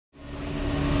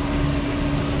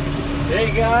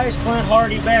Hey guys, Clint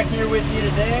Hardy back here with you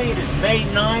today. It is May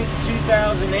 9th,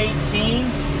 2018.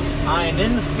 I am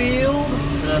in the field,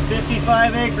 the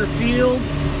 55-acre field,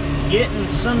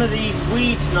 getting some of these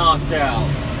weeds knocked out.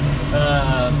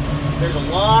 There's a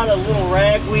lot of little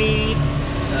ragweed,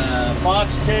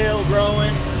 foxtail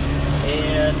growing,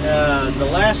 and the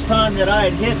last time that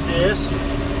I had hit this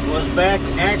was back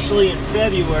actually in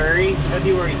February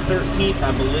 13th,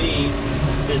 I believe,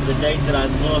 is the date that I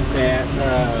looked at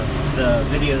the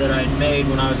video that I had made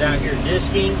when I was out here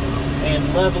disking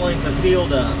and leveling the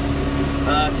field up.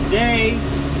 Today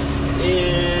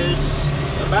is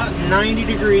about 90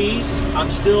 degrees. I'm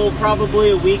still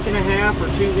probably a week and a half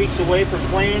or 2 weeks away from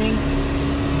planting.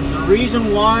 The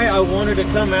reason why I wanted to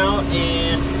come out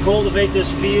and cultivate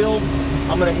this field,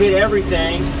 I'm going to hit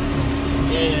everything,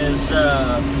 is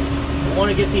I want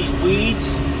to get these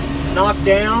weeds knocked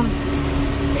down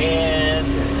and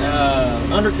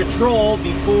under control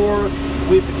before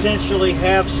we potentially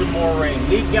have some more rain.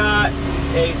 We've got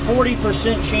a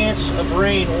 40% chance of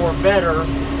rain or better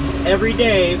every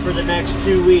day for the next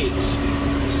 2 weeks.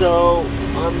 So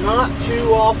I'm not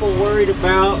too awful worried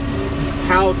about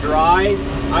how dry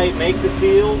I make the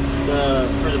field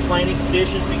for the planting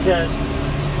conditions, because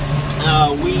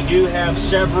we do have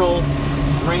several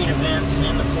rain events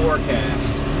in the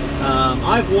forecast.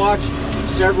 I've watched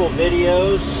several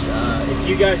videos. If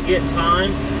you guys get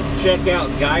time, check out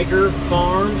Geiger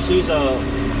Farms. He's a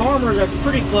farmer that's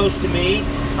pretty close to me.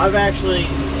 I've actually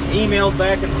emailed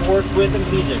back and forth with him.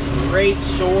 He's a great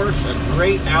source, a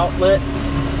great outlet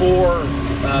for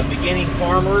beginning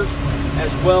farmers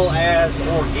as well as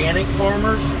organic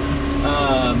farmers.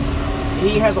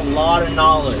 He has a lot of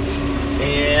knowledge,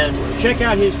 and check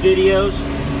out his videos.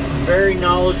 Very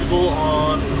knowledgeable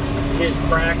on his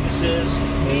practices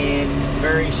and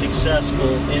very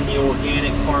successful in the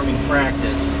organic farming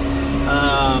practice.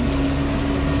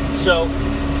 So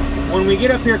when we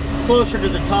get up here closer to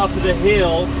the top of the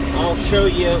hill, I'll show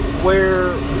you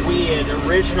where we had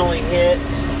originally hit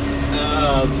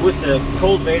with the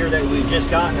cultivator that we just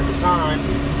gotten at the time,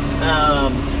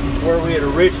 where we had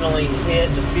originally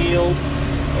hit the field.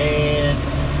 And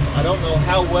I don't know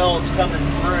how well it's coming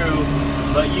through,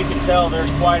 but you can tell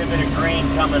there's quite a bit of green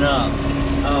coming up.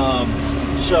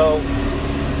 So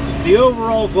the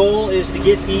overall goal is to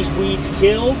get these weeds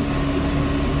killed,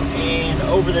 and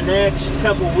over the next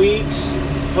couple weeks,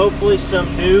 hopefully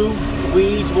some new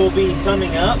weeds will be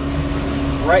coming up.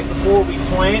 Right before we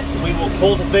plant, we will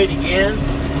cultivate again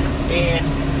and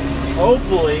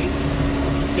hopefully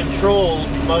control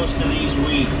most of these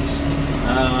weeds.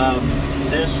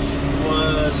 This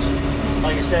was,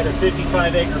 like I said, a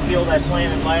 55-acre field I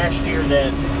planted last year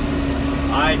that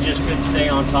I just couldn't stay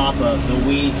on top of. The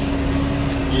weeds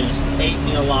just ate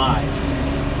me alive.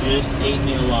 Just ate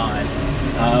me alive.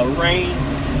 Rain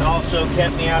also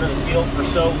kept me out of the field for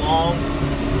so long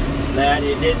that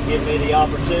it didn't give me the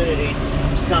opportunity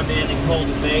to come in and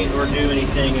cultivate or do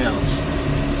anything else.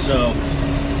 So,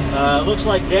 looks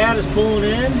like Dad is pulling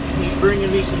in. He's bringing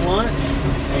me some lunch,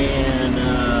 and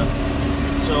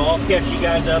so I'll catch you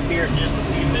guys up here in just a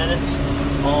few minutes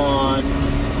on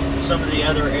some of the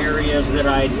other areas that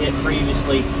I had hit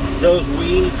previously. Those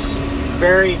weeds,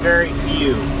 very, very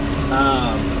few.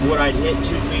 What I'd hit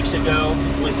 2 weeks ago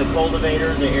with the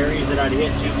cultivator, the areas that I'd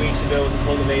hit 2 weeks ago with the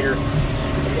cultivator,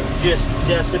 it just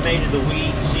decimated the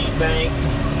weed seed bank,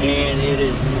 and it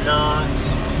is not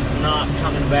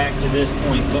coming back to this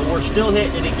point. But we're still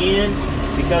hitting it again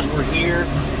because we're here,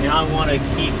 and I want to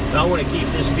keep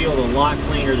this field a lot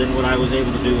cleaner than what I was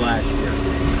able to do last year.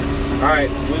 All right,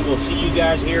 we will see you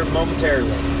guys here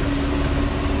momentarily.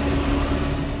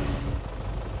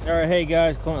 All right, hey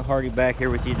guys, Clint Hardy back here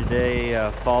with you today.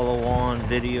 Follow-on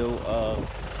video of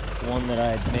one that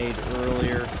I had made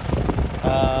earlier.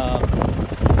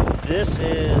 This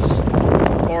is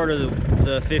part of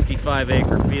the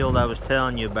 55-acre field I was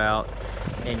telling you about,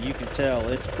 and you can tell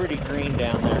it's pretty green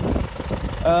down there.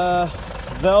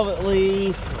 Velvet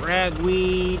leaf,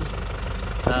 ragweed,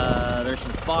 there's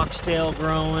some foxtail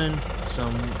growing,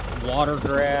 some water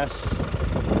grass,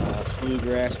 slough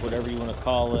grass, whatever you want to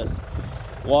call it,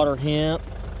 water hemp.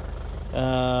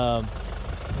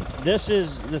 This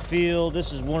is the field.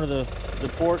 This is one of the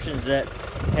portions that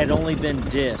had only been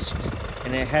disked,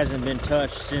 and it hasn't been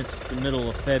touched since the middle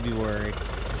of February.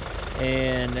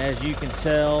 And as you can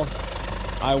tell,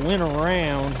 I went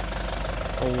around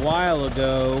a while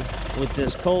ago with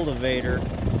this cultivator,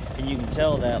 and you can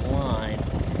tell that line.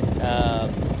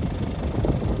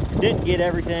 Didn't get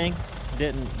everything,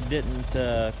 didn't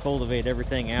cultivate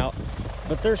everything out,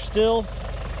 but there's still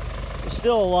a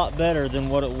lot better than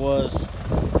what it was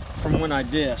from when I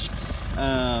disked.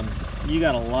 you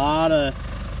got a lot of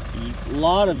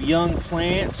young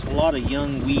plants, a lot of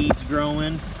young weeds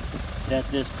growing that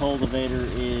this cultivator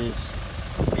is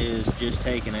just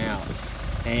taking out.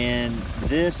 And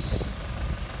this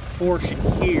portion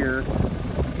here,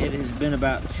 it has been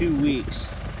about 2 weeks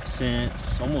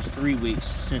since, almost 3 weeks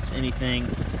since anything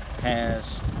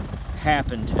has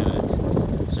happened to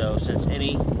it. So since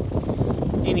any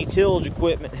tillage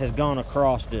equipment has gone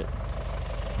across it.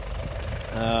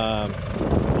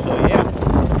 So yeah,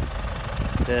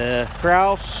 the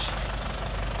Krause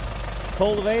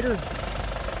cultivator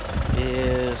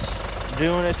is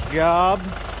doing its job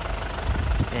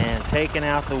and taking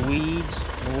out the weeds.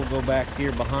 And we'll go back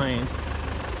here behind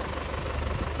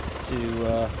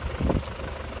to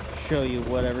show you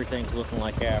what everything's looking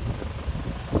like after.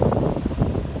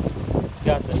 It's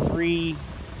got the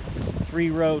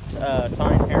three-row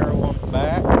tine harrow on the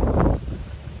back,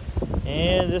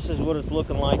 and this is what it's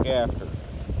looking like after.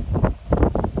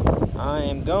 I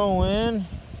am going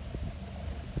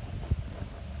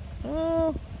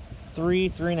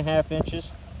 3.5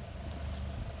 inches.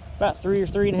 About 3 or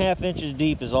 3.5 inches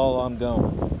deep is all I'm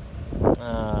going.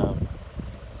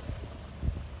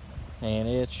 And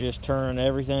it's just turning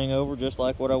everything over just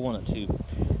like what I want it to.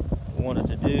 I want it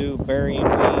to do, burying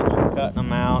weeds or cutting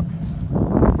them out.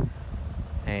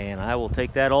 And I will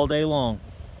take that all day long.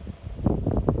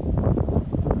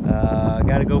 I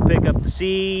got to go pick up the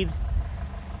seed.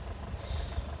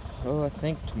 Oh, I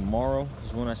think tomorrow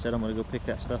is when I said I'm going to go pick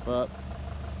that stuff up.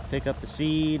 Pick up the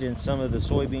seed and some of the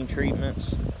soybean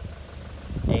treatments.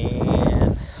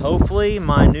 And hopefully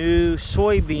my new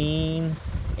soybean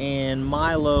and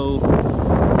milo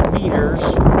meters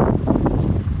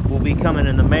will be coming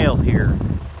in the mail here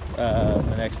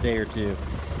the next day or two.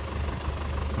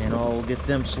 And I'll get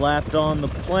them slapped on the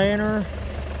planter.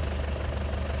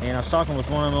 And I was talking with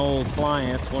one of my old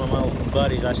clients, one of my old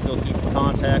buddies I still keep in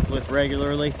contact with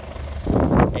regularly.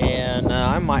 And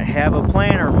I might have a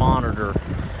planter monitor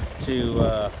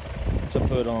to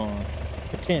put on,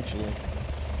 potentially.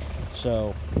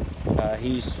 So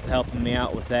he's helping me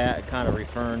out with that, kind of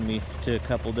referring me to a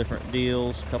couple different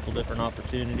deals, a couple different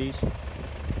opportunities.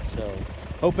 So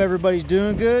hope everybody's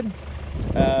doing good.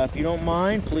 If you don't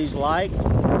mind, please like.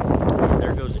 And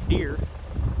there goes a deer.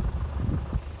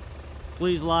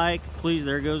 Please like, please,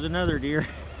 there goes another deer.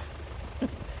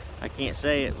 I can't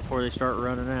say it before they start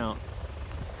running out.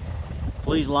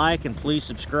 Please like and please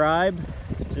subscribe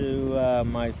to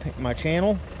my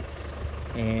channel,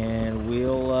 and we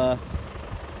will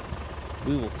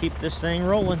keep this thing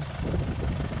rolling.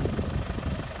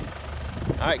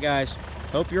 Alright guys,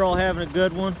 hope you're all having a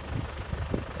good one,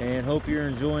 and hope you're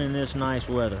enjoying this nice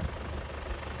weather.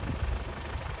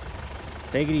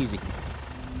 Take it easy.